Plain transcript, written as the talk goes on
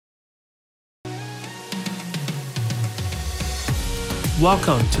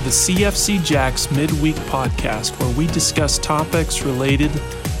Welcome to the CFC Jacks Midweek Podcast, where we discuss topics related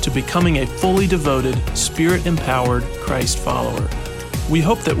to becoming a fully devoted, Spirit-empowered Christ follower. We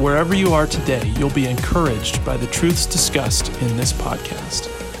hope that wherever you are today, you'll be encouraged by the truths discussed in this podcast.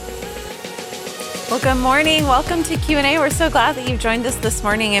 Well, good morning. Welcome to Q&A. We're so glad that you've joined us this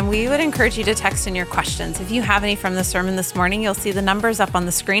morning, and we would encourage you to text in your questions. If you have any from the sermon this morning, you'll see the numbers up on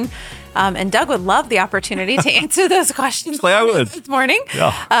the screen, and Doug would love the opportunity to answer those questions. Actually, I would. This morning.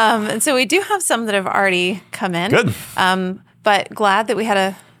 Yeah. And so we do have some that have already come in. Good. But glad that we had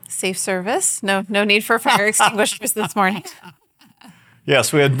a safe service. No need for fire extinguishers this morning.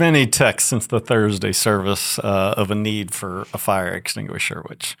 Yes, we had many texts since the Thursday service of a need for a fire extinguisher,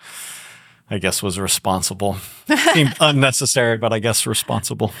 which I guess was responsible. Seemed unnecessary, but I guess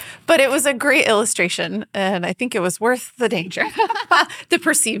responsible. But it was a great illustration, and I think it was worth the danger, the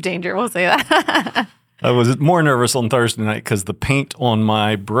perceived danger, we'll say that. I was more nervous on Thursday night because the paint on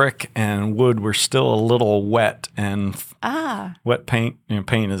my brick and wood were still a little wet, and wet paint,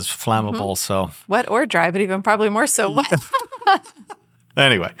 paint is flammable, so. Wet or dry, but even probably more so wet.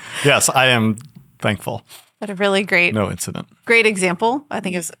 Anyway, yes, I am thankful. But a really great example. I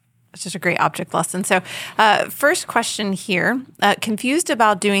think it's just a great object lesson. So first question here, confused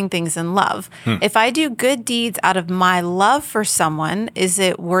about doing things in love. If I do good deeds out of my love for someone, is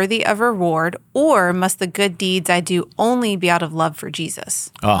it worthy of reward, or must the good deeds I do only be out of love for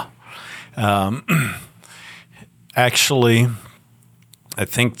Jesus? Actually, I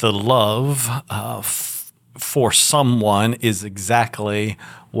think the love for someone is exactly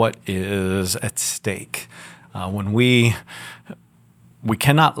what is at stake. When we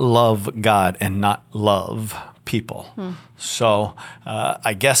cannot love God and not love people. So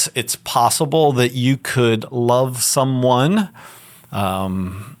I guess it's possible that you could love someone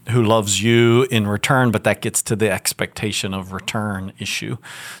who loves you in return, but that gets to the expectation of return issue.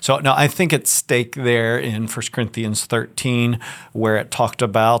 So now I think at stake there in 1 Corinthians 13, where it talked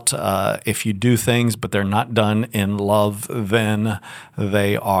about if you do things, but they're not done in love, then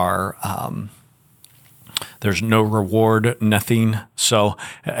they are there's no reward, nothing. So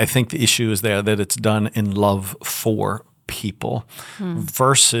I think the issue is there that it's done in love for people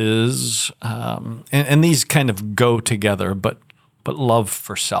versus, and these kind of go together, but love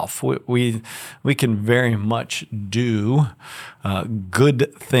for self. We can very much do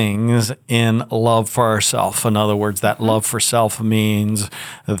good things in love for ourselves. In other words, that love for self means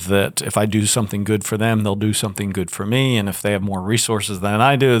that if I do something good for them, they'll do something good for me. And if they have more resources than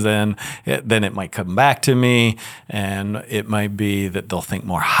I do, then it might come back to me, and it might be that they'll think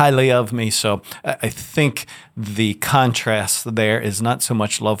more highly of me. So I think the contrast there is not so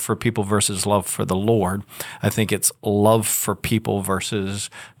much love for people versus love for the Lord. I think it's love for people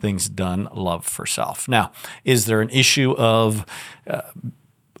versus things done, love for self. Now, is there an issue of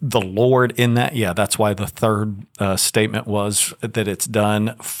the Lord in that? Yeah, that's why the third statement was that it's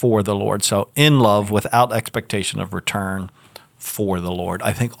done for the Lord. So in love, without expectation of return, for the Lord.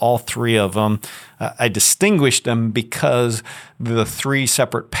 I think all three of them, I distinguished them because the three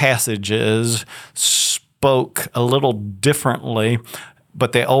separate passages spoke a little differently,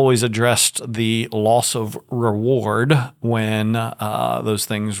 but they always addressed the loss of reward when those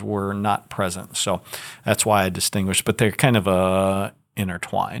things were not present. So that's why I distinguished, but they're kind of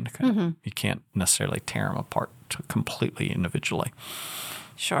intertwined. You can't necessarily tear them apart completely individually.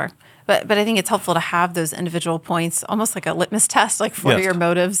 Sure. But I think it's helpful to have those individual points, almost like a litmus test, like for your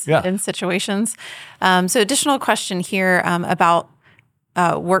motives in situations. So additional question here about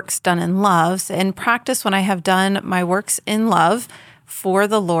works done in love. So in practice, when I have done my works in love for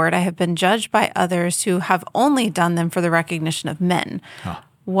the Lord, I have been judged by others who have only done them for the recognition of men.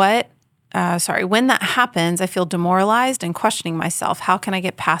 When that happens, I feel demoralized and questioning myself. How can I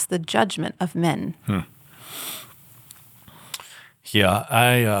get past the judgment of men? Yeah,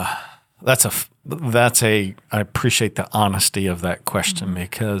 I appreciate the honesty of that question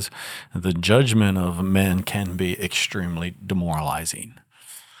because the judgment of men can be extremely demoralizing.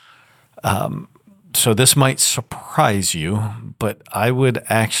 So this might surprise you, but I would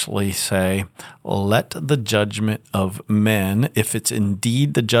actually say, let the judgment of men, if it's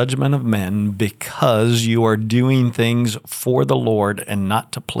indeed the judgment of men, because you are doing things for the Lord and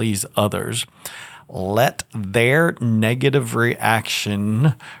not to please others, let their negative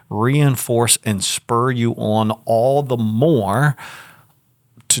reaction reinforce and spur you on all the more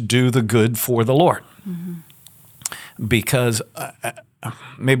to do the good for the Lord. Because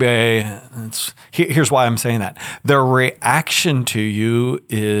here's why I'm saying that. Their reaction to you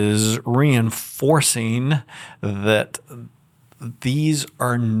is reinforcing that these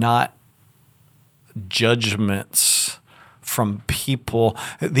are not judgments from people.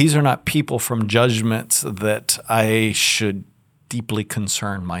 These are not people from judgments that I should deeply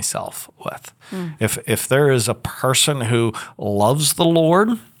concern myself with. If there is a person who loves the Lord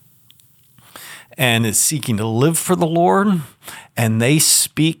and is seeking to live for the Lord, and they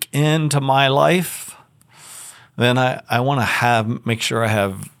speak into my life, then I want to make sure I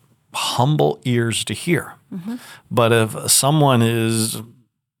have humble ears to hear. But if someone is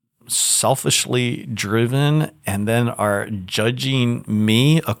selfishly driven and then are judging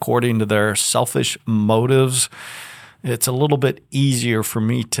me according to their selfish motives, it's a little bit easier for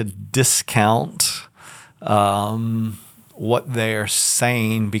me to discount what they're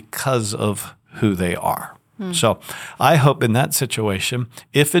saying because of who they are. So I hope in that situation,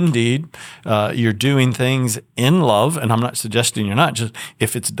 if indeed you're doing things in love, and I'm not suggesting you're not, just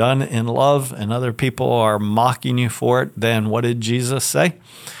if it's done in love and other people are mocking you for it, then what did Jesus say?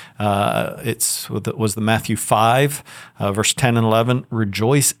 Was the Matthew 5, verse 10 and 11,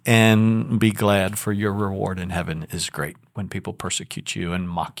 rejoice and be glad, for your reward in heaven is great when people persecute you and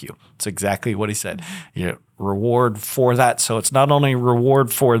mock you. It's exactly what he said. You reward for that. So it's not only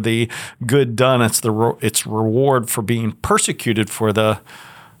reward for the good done, it's reward for being persecuted for the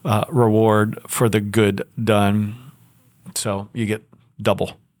reward for the good done. So you get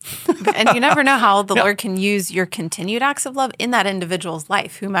double. And you never know how the Lord can use your continued acts of love in that individual's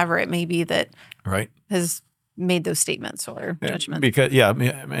life, whomever it may be that has made those statements or judgments. Because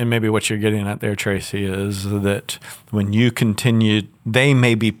and maybe what you're getting at there, Tracy, is that when you continue, they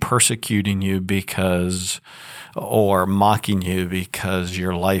may be persecuting you or mocking you because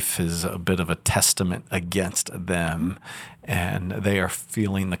your life is a bit of a testament against them, and they are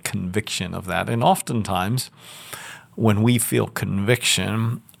feeling the conviction of that. And oftentimes, when we feel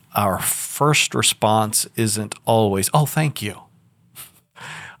conviction, our first response isn't always, oh, thank you.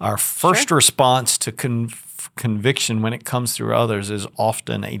 Our first response to conviction when it comes through others is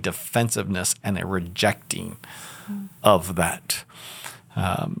often a defensiveness and a rejecting of that.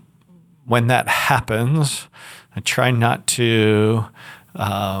 When that happens, I try not to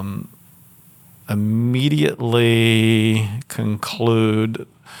immediately conclude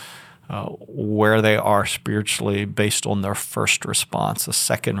where they are spiritually based on their first response. The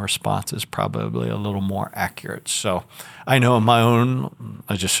second response is probably a little more accurate. So I know in my own,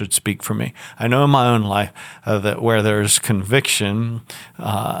 I just should speak for me, I know in my own life that where there's conviction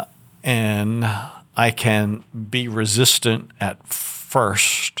and I can be resistant at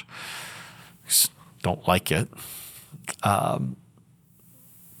first, don't like it,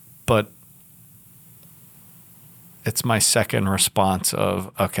 but it's my second response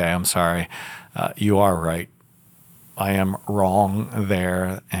of, okay, I'm sorry, you are right. I am wrong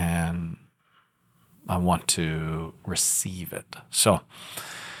there, and I want to receive it. So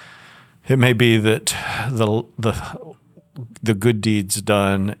it may be that the good deeds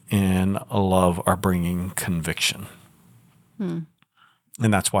done in love are bringing conviction. And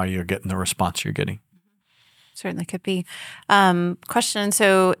that's why you're getting the response you're getting. Certainly could be. Question,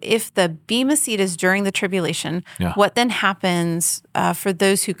 so if the Bema seat is during the tribulation, what then happens for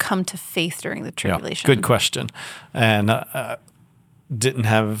those who come to faith during the tribulation? Good question. And didn't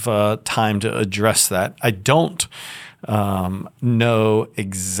have time to address that. I don't know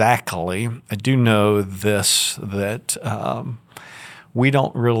exactly. I do know this, that we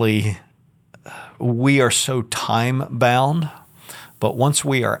are so time-bound. But once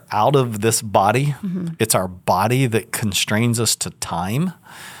we are out of this body, it's our body that constrains us to time.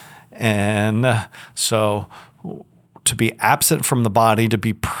 And so to be absent from the body, to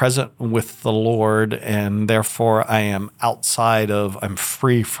be present with the Lord, and therefore I'm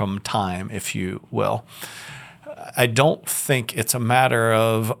free from time, if you will. I don't think it's a matter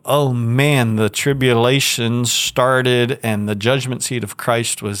of, oh man, the tribulation started and the judgment seat of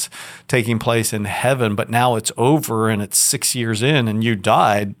Christ was taking place in heaven, but now it's over and it's 6 years in and you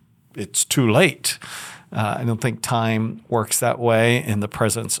died. It's too late. I don't think time works that way in the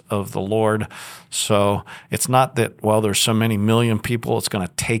presence of the Lord. So it's not that, well, there's so many million people, it's going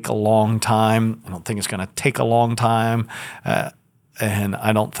to take a long time. I don't think it's going to take a long time. And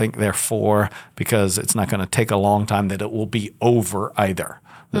I don't think, therefore, because it's not going to take a long time, that it will be over either,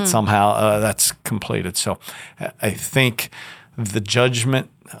 that somehow that's completed. So I think the judgment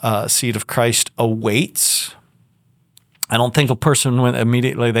seat of Christ awaits. I don't think a person, when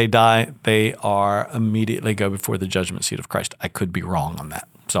immediately they die, they are immediately go before the judgment seat of Christ. I could be wrong on that.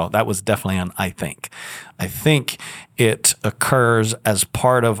 So that was definitely an I think. I think it occurs as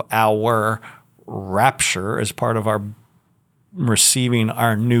part of our rapture, as part of our receiving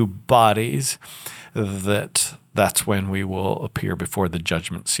our new bodies, that that's when we will appear before the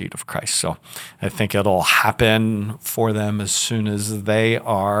judgment seat of Christ. So I think it'll happen for them as soon as they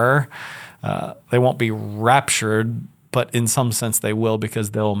are. They won't be raptured, but in some sense they will,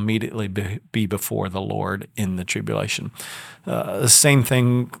 because they'll immediately be before the Lord in the tribulation. The same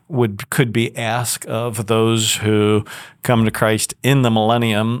thing could be asked of those who come to Christ in the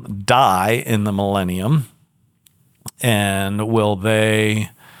millennium, die in the millennium, and will they?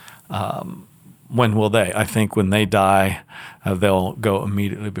 When will they? I think when they die, they'll go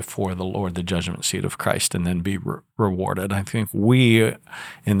immediately before the Lord, the judgment seat of Christ, and then be rewarded. I think we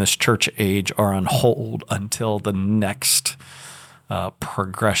in this church age are on hold until the next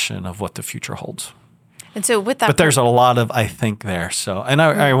progression of what the future holds. And so with that, but there's a lot of I think there. So, and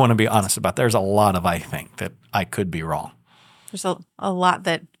I want to be honest about, there's a lot of I think that I could be wrong. There's a lot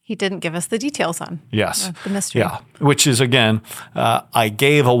that he didn't give us the details on. Yes. The mystery. Yeah. Which is, again, I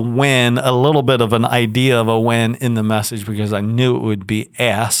gave a little bit of an idea of a when in the message, because I knew it would be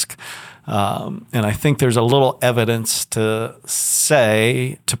asked. And I think there's a little evidence to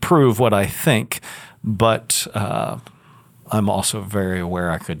prove what I think, but I'm also very aware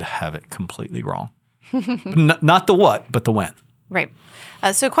I could have it completely wrong. Not the what, but the when. Right.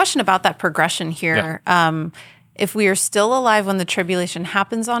 So a question about that progression here. Yeah. If we are still alive when the tribulation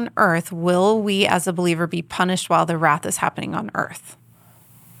happens on earth, will we as a believer be punished while the wrath is happening on earth?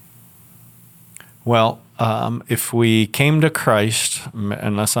 Well, if we came to Christ,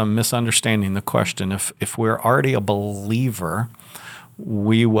 unless I'm misunderstanding the question, if we're already a believer,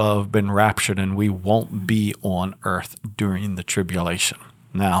 we will have been raptured and we won't be on earth during the tribulation.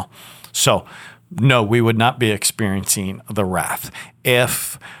 Now, so no, we would not be experiencing the wrath.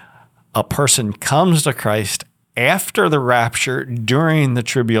 If a person comes to Christ after the rapture, during the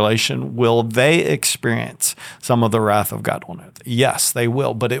tribulation, will they experience some of the wrath of God on earth? Yes, they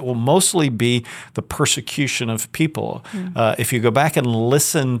will, but it will mostly be the persecution of people. If you go back and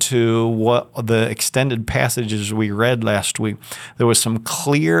listen to what the extended passages we read last week, there was some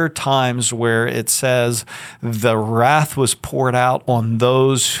clear times where it says the wrath was poured out on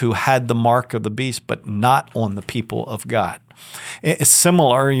those who had the mark of the beast, but not on the people of God. It's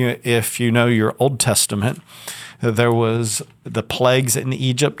similar if you know your Old Testament. There was the plagues in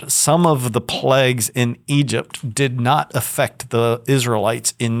Egypt. Some of the plagues in Egypt did not affect the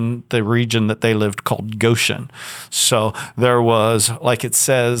Israelites in the region that they lived called Goshen. So there was, like it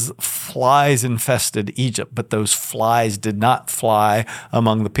says, flies infested Egypt, but those flies did not fly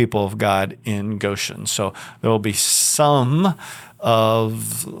among the people of God in Goshen. So there will be some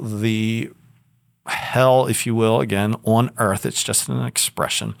of the hell, if you will, again, on earth. It's just an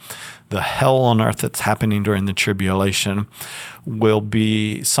expression. The hell on earth that's happening during the tribulation will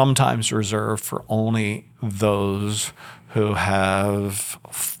be sometimes reserved for only those who have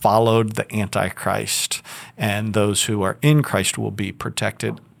followed the Antichrist, and those who are in Christ will be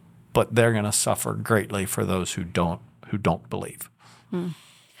protected, but they're going to suffer greatly for those who don't believe.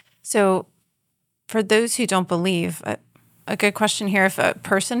 So for those who don't believe, a good question here. If a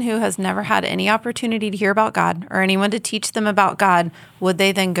person who has never had any opportunity to hear about God or anyone to teach them about God, would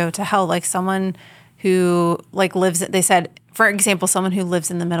they then go to hell? Like someone who they said, for example, someone who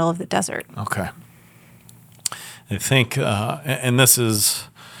lives in the middle of the desert. Okay. I think, and this is,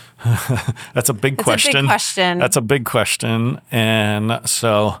 that's a big question. That's a big question. And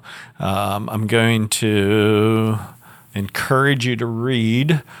so I'm going to encourage you to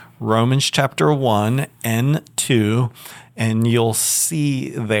read Romans chapter 1 and 2, and you'll see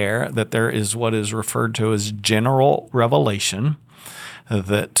there that there is what is referred to as general revelation,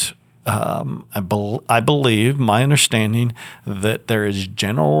 that I believe, my understanding, that there is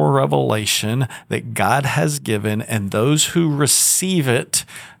general revelation that God has given, and those who receive it,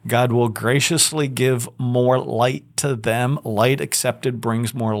 God will graciously give more light to them. Light accepted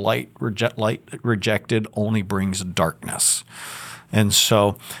brings more light. Light rejected only brings darkness. And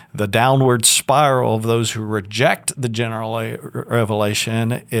so the downward spiral of those who reject the general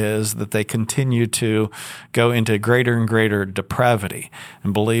revelation is that they continue to go into greater and greater depravity,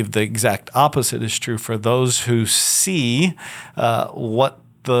 and believe the exact opposite is true for those who see what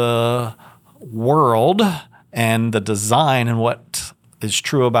the world and the design and what is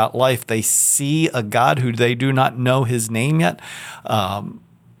true about life. They see a God who they do not know his name yet.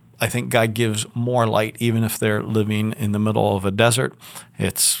 I think God gives more light even if they're living in the middle of a desert.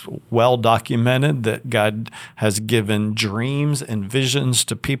 It's well documented that God has given dreams and visions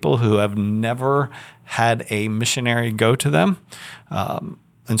to people who have never had a missionary go to them.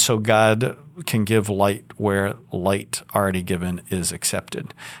 And so God can give light where light already given is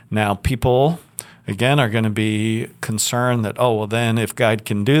accepted. Now, people, again, are going to be concerned that, oh, well, then if God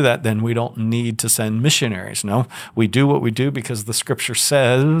can do that, then we don't need to send missionaries. No, we do what we do because the Scripture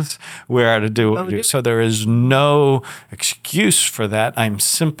says we are to do what we do. So there is no excuse for that. I'm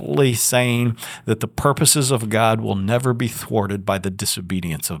simply saying that the purposes of God will never be thwarted by the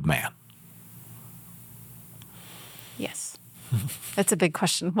disobedience of man. Yes. That's a big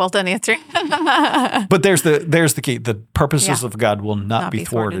question. Well done answering. But there's the key. The purposes of God will not be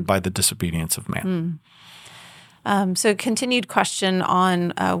thwarted by the disobedience of man. So continued question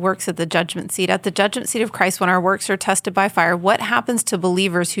on works at the judgment seat. At the judgment seat of Christ, when our works are tested by fire, what happens to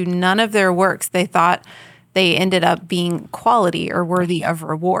believers who none of their works they thought they ended up being quality or worthy of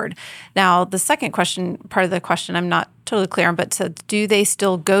reward? Now, the second question, part of the question, I'm not totally clear on, but do they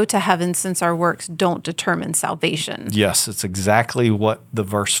still go to heaven since our works don't determine salvation? Yes, it's exactly what the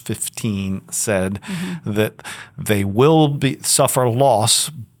verse 15 said, that they will suffer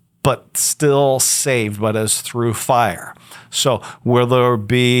loss, but still saved, but as through fire. So will there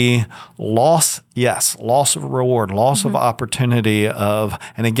be loss? Yes, loss of reward, loss of opportunity of,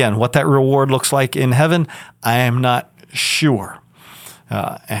 and again, what that reward looks like in heaven, I am not sure.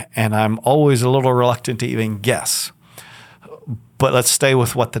 And I'm always a little reluctant to even guess. But let's stay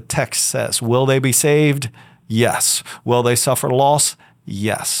with what the text says. Will they be saved? Yes. Will they suffer loss?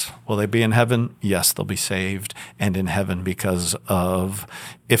 Yes. Will they be in heaven? Yes, they'll be saved and in heaven because of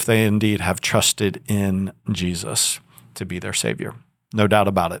if they indeed have trusted in Jesus to be their Savior. No doubt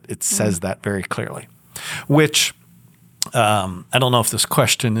about it. It says that very clearly, which I don't know if this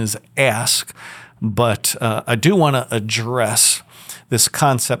question is asked, but I do want to address this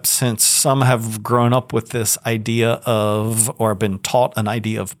concept, since some have grown up with this idea of, or been taught an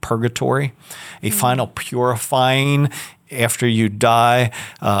idea of purgatory, a final purifying after you die.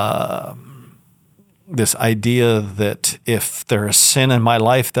 This idea that if there is sin in my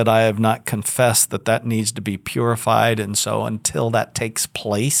life that I have not confessed, that needs to be purified. And so until that takes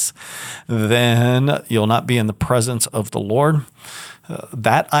place, then you'll not be in the presence of the Lord.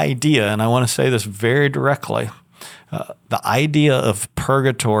 That idea, and I want to say this very directly, the idea of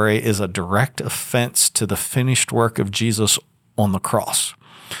purgatory is a direct offense to the finished work of Jesus on the cross.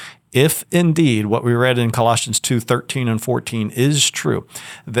 If indeed what we read in Colossians 2:13 and 14 is true,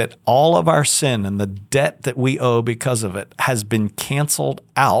 that all of our sin and the debt that we owe because of it has been canceled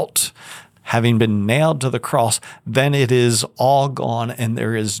out, having been nailed to the cross, then it is all gone and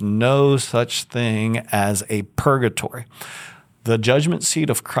there is no such thing as a purgatory. The judgment seat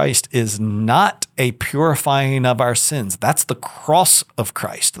of Christ is not a purifying of our sins. That's the cross of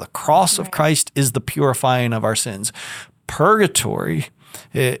Christ. The cross of Christ is the purifying of our sins. Purgatory,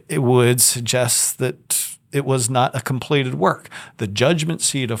 it would suggest that it was not a completed work. The judgment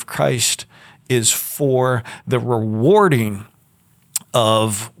seat of Christ is for the rewarding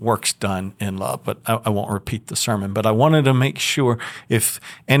of works done in love. But I won't repeat the sermon. But I wanted to make sure if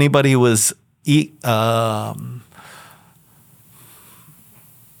anybody was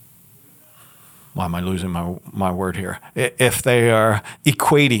why am I losing my word here? If they are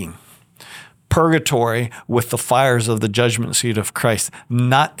equating purgatory with the fires of the judgment seat of Christ,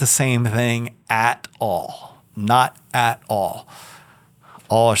 not the same thing at all. Not at all.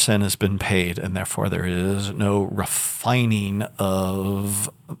 All our sin has been paid, and therefore there is no refining of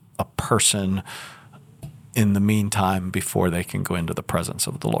a person in the meantime before they can go into the presence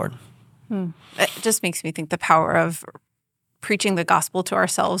of the Lord. It just makes me think the power of preaching the gospel to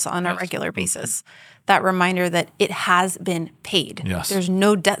ourselves on a regular basis. That reminder that it has been paid. Yes. There's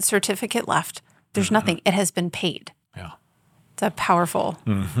no debt certificate left. There's nothing. It has been paid. Yeah. It's a powerful,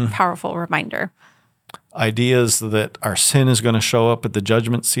 powerful reminder. Ideas that our sin is going to show up at the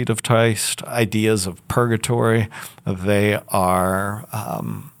judgment seat of Christ, ideas of purgatory, they are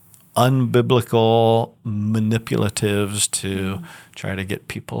unbiblical manipulatives to try to get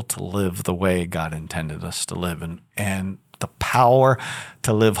people to live the way God intended us to live. And the power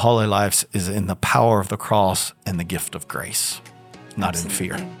to live holy lives is in the power of the cross and the gift of grace, not in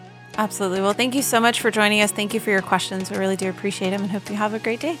fear. Absolutely. Well, thank you so much for joining us. Thank you for your questions. We really do appreciate them and hope you have a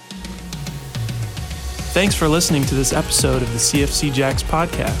great day. Thanks for listening to this episode of the CFC Jacks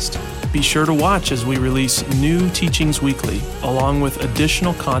podcast. Be sure to watch as we release new teachings weekly, along with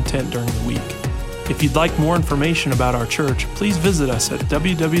additional content during the week. If you'd like more information about our church, please visit us at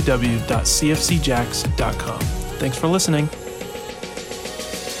www.cfcjacks.com. Thanks for listening.